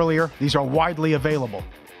 Mentioned this earlier. These are widely available.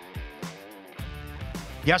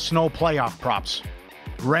 Yes, no playoff props.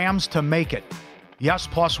 Rams to make it. Yes,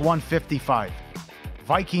 plus 155.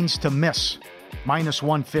 Vikings to miss. Minus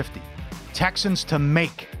 150. Texans to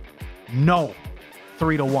make. No.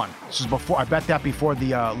 3-to-1. This is before. I bet that before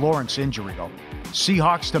the Lawrence injury, though.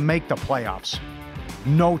 Seahawks to make the playoffs.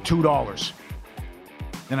 No $2.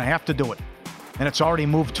 And I have to do it. And it's already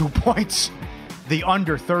moved 2 points. The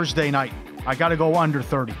under Thursday night. I got to go under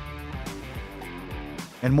 30.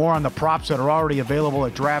 And more on the props that are already available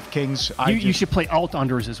at DraftKings. You should play alt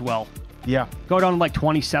unders as well. Yeah. Go down to like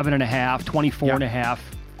 27.5, 24.5.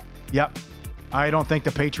 Yep. I don't think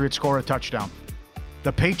the Patriots score a touchdown.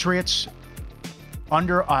 The Patriots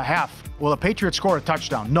under a half. Well, the Patriots score a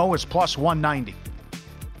touchdown. No is plus 190.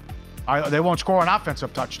 They won't score an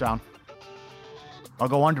offensive touchdown. I'll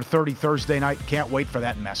go under 30 Thursday night. Can't wait for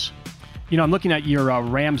that mess. You know, I'm looking at your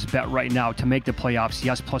Rams bet right now to make the playoffs.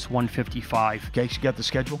 Yes, plus 155. Okay, you got the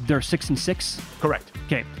schedule? They're 6-6. Correct.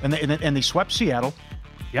 Okay. And they swept Seattle.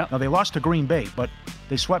 Yeah. Now, they lost to Green Bay, but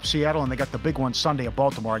they swept Seattle, and they got the big one Sunday at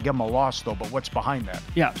Baltimore. I give them a loss, though, but what's behind that?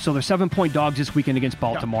 Yeah, so they're 7-point dogs this weekend against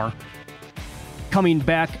Baltimore. Yeah. Coming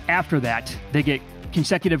back after that, they get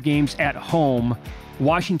consecutive games at home,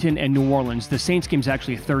 Washington and New Orleans. The Saints game's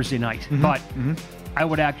actually a Thursday night, but I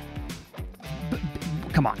would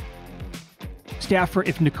come on. Stafford,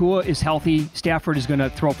 if Nakua is healthy, Stafford is going to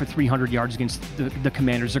throw for 300 yards against the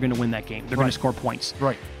Commanders. They're going to win that game. They're going to score points.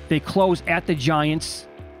 Right. They close at the Giants.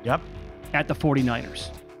 Yep. At the 49ers.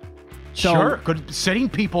 So, sure. Good. Sitting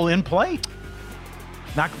people in play.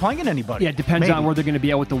 Not playing anybody. Yeah, it depends on where they're going to be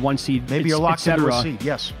at with the 1 seed. Maybe you're locked into a seed,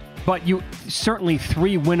 yes. But you certainly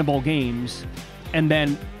 3 winnable games. And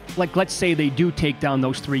then, like, let's say they do take down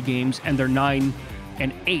those 3 games and they're 9-8.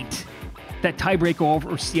 That tiebreaker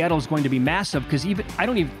over Seattle is going to be massive because I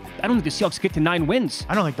don't think the Seahawks get to 9 wins.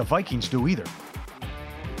 I don't think the Vikings do either.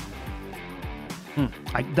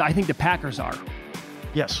 I think the Packers are.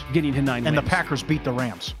 Yes. Getting to 9 wins. And the Packers beat the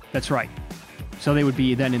Rams. That's right. So they would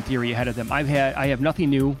be then in theory ahead of them. I have nothing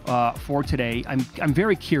new for today. I'm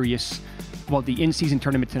very curious about the in-season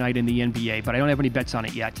tournament tonight in the NBA, but I don't have any bets on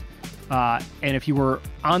it yet. And if you were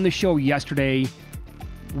on the show yesterday,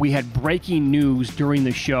 we had breaking news during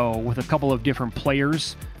the show with a couple of different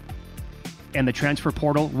players and the transfer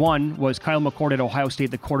portal. One was Kyle McCord at Ohio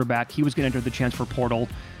State, the quarterback. He was going to enter the transfer portal.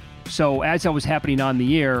 So as that was happening on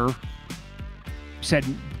the air, said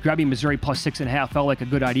grabbing Missouri plus 6.5 felt like a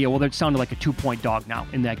good idea. Well, that sounded like a 2-point dog now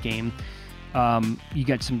in that game. You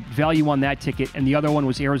got some value on that ticket. And the other one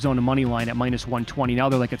was Arizona money line at minus 120. Now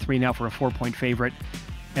they're like a 3.5 for a 4-point favorite.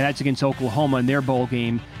 And that's against Oklahoma in their bowl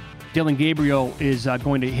game. Dillon Gabriel is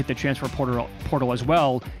going to hit the transfer portal as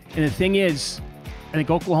well. And the thing is, I think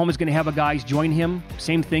Oklahoma's going to have a guys join him.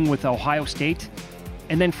 Same thing with Ohio State.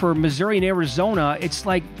 And then for Missouri and Arizona, it's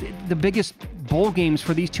like the biggest bowl games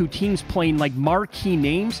for these two teams playing like marquee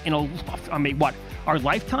names in our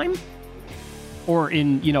lifetime? Or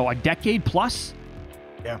in, a decade plus?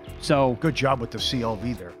 Yeah. So good job with the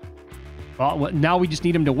CLV there. Well, now we just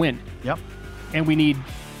need them to win. Yep. And we need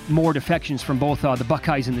more defections from both the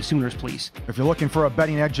Buckeyes and the Sooners, please. If you're looking for a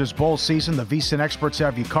Betting Edge's bowl season, the VSiN experts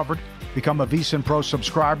have you covered. Become a VSiN Pro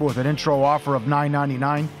subscriber with an intro offer of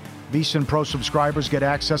 $9.99. VSiN Pro subscribers get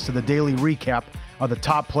access to the daily recap of the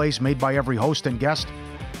top plays made by every host and guest.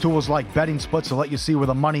 Tools like betting splits to let you see where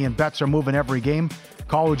the money and bets are moving every game.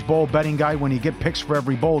 College Bowl betting guide when you get picks for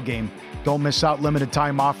every bowl game. Don't miss out. Limited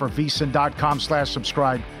time offer.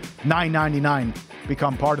 VSiN.com/subscribe. $9.99.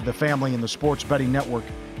 Become part of the family in the sports betting network.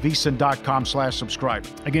 VSiN.com/subscribe.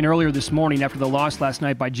 Again, earlier this morning after the loss last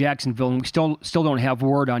night by Jacksonville, and we still don't have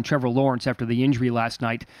word on Trevor Lawrence after the injury last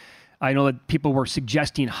night. I know that people were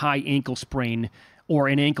suggesting high ankle sprain or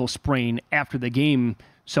an ankle sprain after the game,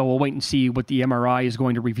 so we'll wait and see what the MRI is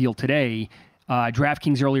going to reveal today.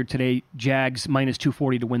 DraftKings earlier today, Jags minus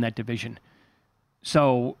 240 to win that division.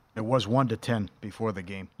 So it was 1-10 before the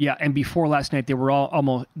game. Yeah, and before last night, they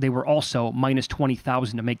were also minus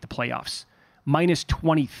 20,000 to make the playoffs. Minus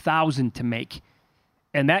 20,000 to make.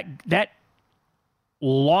 And that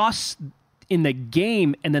loss in the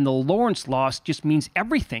game and then the Lawrence loss just means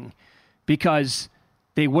everything, because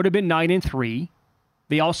they would have been 9-3.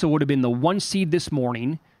 They also would have been the 1 seed this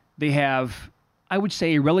morning. They have, I would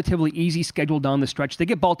say, a relatively easy schedule down the stretch. They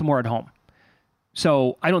get Baltimore at home.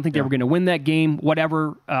 So I don't think they were going to win that game.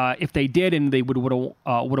 Whatever, if they did and they would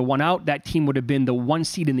have won out, that team would have been the 1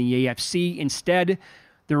 seed in the AFC. Instead,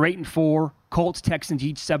 they're 8-4. Colts, Texans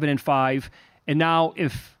each 7-5. And now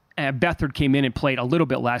if Beathard came in and played a little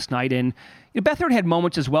bit last night, and Beathard had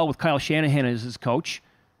moments as well with Kyle Shanahan as his coach.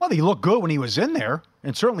 Well, he looked good when he was in there,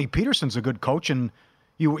 and certainly Peterson's a good coach, and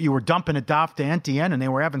you were dumping it off to Etienne, and they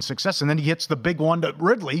were having success, and then he hits the big one to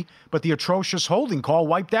Ridley, but the atrocious holding call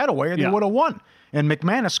wiped that away, and they would have won. And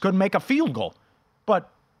McManus couldn't make a field goal. But,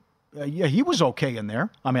 he was okay in there.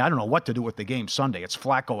 I mean, I don't know what to do with the game Sunday. It's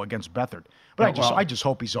Flacco against Beathard. But I just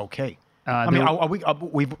hope he's okay.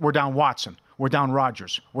 We're down Watson. We're down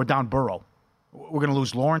Rodgers. We're down Burrow. We're going to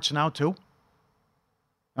lose Lawrence now, too?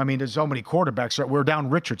 I mean, there's so many quarterbacks. We're down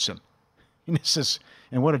Richardson.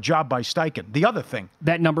 And what a job by Steichen. The other thing.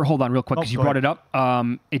 That number, hold on real quick, because you brought it up.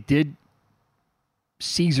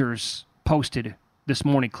 Caesars posted this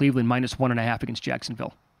morning, Cleveland minus 1.5 against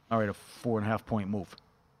Jacksonville. All right, a 4.5 point move.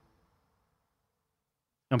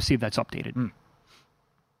 I'm going to see if that's updated.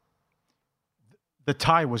 The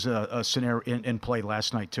tie was a scenario in play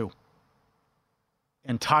last night, too.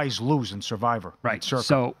 And ties lose in Survivor. Right.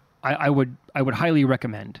 So I would highly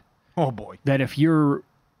recommend that if you're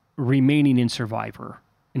remaining in Survivor,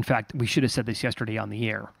 in fact, we should have said this yesterday on the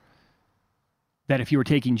air, that if you were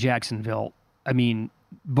taking Jacksonville, I mean,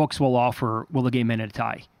 books will offer, will the game end in a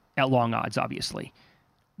tie? At long odds, obviously.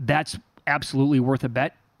 That's absolutely worth a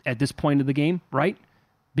bet at this point of the game, right?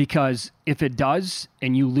 Because if it does,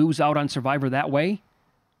 and you lose out on Survivor that way,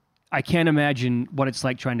 I can't imagine what it's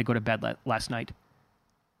like trying to go to bed last night.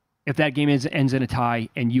 If that game ends in a tie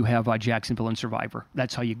and you have Jacksonville in Survivor,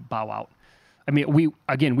 that's how you bow out. I mean, we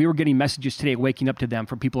were getting messages today, waking up to them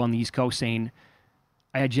from people on the East Coast saying,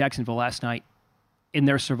 I had Jacksonville last night in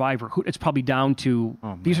their Survivor. It's probably down to,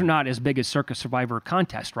 these are not as big as Circus Survivor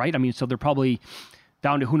contest, right? I mean, so they're probably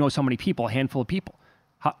down to who knows how many people, a handful of people.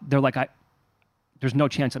 They're like, there's no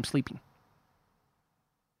chance I'm sleeping.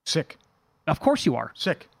 Sick. Of course you are.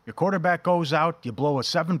 Sick. Your quarterback goes out. You blow a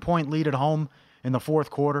 7-point lead at home in the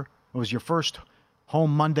fourth quarter. It was your first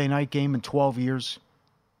home Monday night game in 12 years.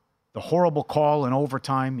 The horrible call in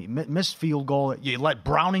overtime. You missed field goal. You let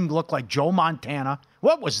Browning look like Joe Montana.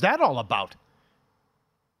 What was that all about?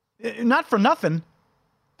 Not for nothing.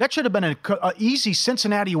 That should have been an easy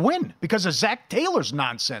Cincinnati win because of Zach Taylor's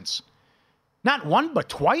nonsense. Not one, but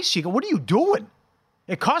twice. You go, what are you doing?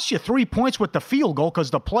 It costs you 3 points with the field goal because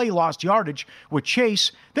the play lost yardage with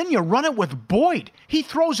Chase. Then you run it with Boyd. He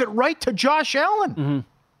throws it right to Josh Allen. Mm-hmm.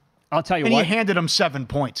 I'll tell you what. And you handed him 7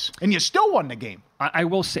 points. And you still won the game. I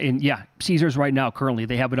will say, and yeah, Caesars right now, currently,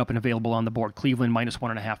 they have it up and available on the board. Cleveland minus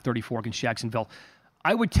 1.5, 34 against Jacksonville.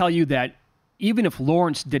 I would tell you that even if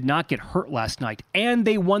Lawrence did not get hurt last night and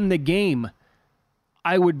they won the game,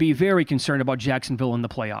 I would be very concerned about Jacksonville in the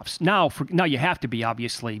playoffs. Now you have to be,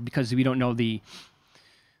 obviously, because we don't know the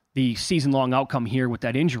season-long outcome here with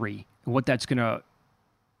that injury and what that's going to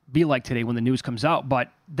be like today when the news comes out.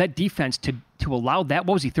 But that defense to allow that,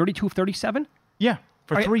 what was he, 32 of 37? Yeah,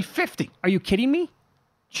 for 350. Are you kidding me?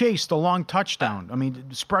 Chase, the long touchdown. I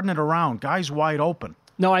mean, spreading it around. Guys wide open.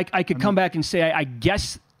 No, I could come back and say, I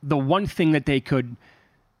guess the one thing that they could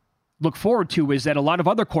look forward to is that a lot of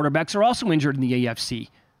other quarterbacks are also injured in the AFC.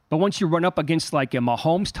 But once you run up against like a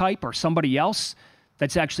Mahomes type or somebody else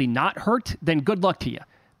that's actually not hurt, then good luck to you.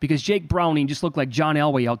 Because Jake Browning just looked like John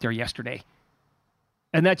Elway out there yesterday.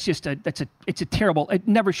 And that's just it's a terrible, it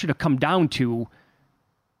never should have come down to,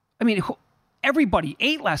 I mean, everybody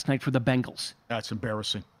ate last night for the Bengals. That's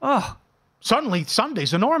embarrassing. Oh. Suddenly,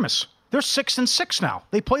 Sunday's enormous. They're 6-6 now.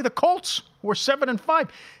 They play the Colts, who are 7-5.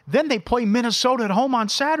 Then they play Minnesota at home on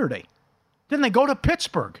Saturday. Then they go to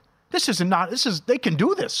Pittsburgh. They can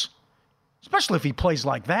do this. Especially if he plays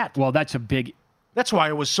like that. Well, that's a big. That's why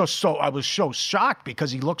I was so shocked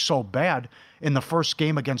because he looked so bad in the first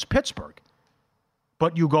game against Pittsburgh.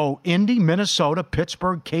 But you go Indy, Minnesota,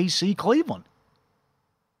 Pittsburgh, KC, Cleveland.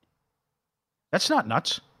 That's not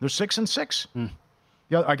nuts. They're 6-6.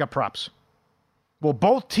 Yeah, I got props. Well,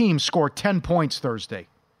 both teams scored 10 points Thursday.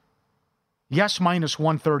 Yes, minus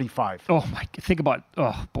 135. Oh, my. Think about,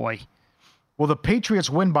 oh, boy. Well, the Patriots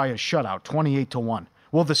win by a shutout, 28-1.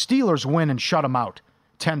 Well, the Steelers win and shut them out,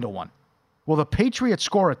 10-1. Well, the Patriots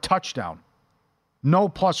score a touchdown. No,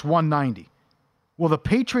 plus 190. Well, the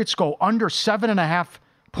Patriots go under 7.5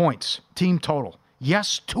 points, team total.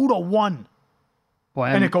 Yes, 2-1. Boy,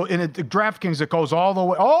 and it DraftKings, it goes all the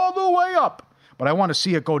way up. But I want to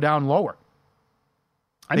see it go down lower.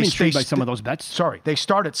 I'm intrigued by some of those bets. Sorry, they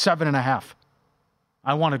start at 7.5.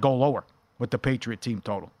 I want to go lower with the Patriot team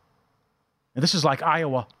total. And this is like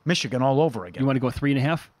Iowa, Michigan all over again. You want to go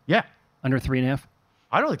 3.5? Yeah. Under 3.5?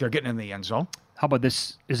 I don't think they're getting in the end zone. How about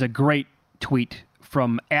this is a great tweet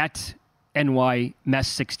from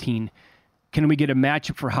 @NYMess16. Can we get a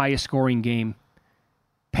matchup for highest scoring game?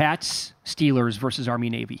 Pats, Steelers versus Army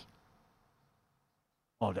Navy.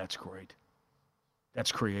 Oh, that's great.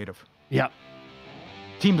 That's creative. Yeah.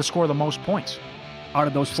 Team to score the most points. Out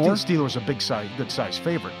of those four? Steelers a good size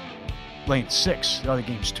favorite. Laying 6. The other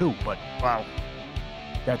game's 2, but wow.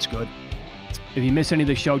 That's good. If you miss any of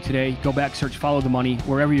the show today, go back, search Follow the Money,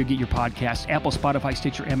 wherever you get your podcasts, Apple, Spotify,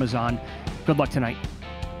 Stitcher, Amazon. Good luck tonight.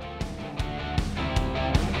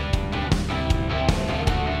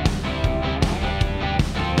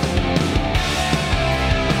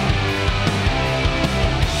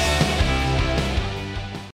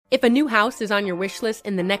 If a new house is on your wish list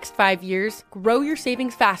in the next 5 years, grow your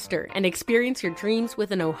savings faster and experience your dreams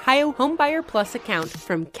with an Ohio Homebuyer Plus account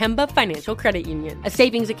from Kemba Financial Credit Union. A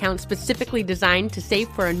savings account specifically designed to save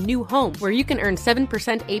for a new home, where you can earn 7%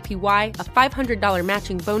 APY, a $500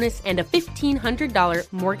 matching bonus, and a $1,500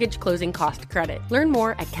 mortgage closing cost credit. Learn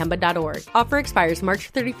more at Kemba.org. Offer expires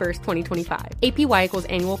March 31st, 2025. APY equals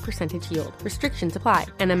annual percentage yield. Restrictions apply.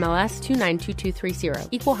 NMLS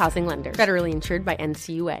 292230. Equal housing lender. Federally insured by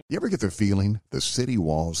NCUA. You ever get the feeling the city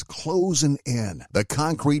walls closing in, the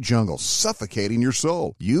concrete jungle suffocating your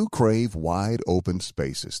soul? You crave wide open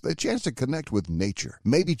spaces, the chance to connect with nature,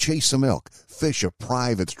 maybe chase some elk, fish a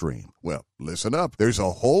private stream. Well, listen up. There's a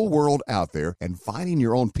whole world out there, and finding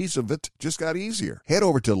your own piece of it just got easier. Head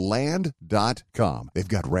over to land.com. They've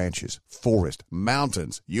got ranches, forest,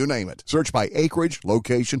 mountains, you name it. Search by acreage,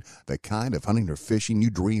 location, the kind of hunting or fishing you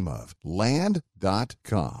dream of.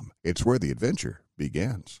 Land.com. It's where the adventure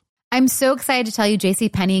begins. I'm so excited to tell you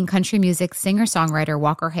JCPenney and country music singer-songwriter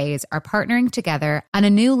Walker Hayes are partnering together on a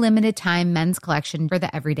new limited-time men's collection for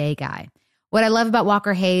the everyday guy. What I love about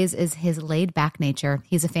Walker Hayes is his laid-back nature.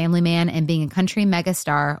 He's a family man, and being a country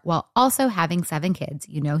megastar while also having 7 kids,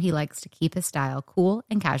 you know he likes to keep his style cool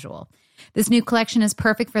and casual. This new collection is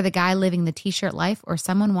perfect for the guy living the t-shirt life or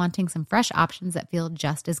someone wanting some fresh options that feel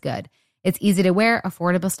just as good. It's easy to wear,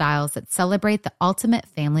 affordable styles that celebrate the ultimate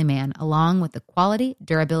family man, along with the quality,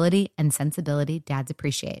 durability, and sensibility dads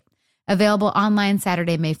appreciate. Available online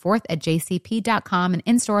Saturday, May 4th at jcp.com and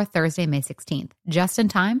in-store Thursday, May 16th, just in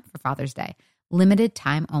time for Father's Day. Limited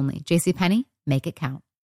time only. JCPenney, make it count.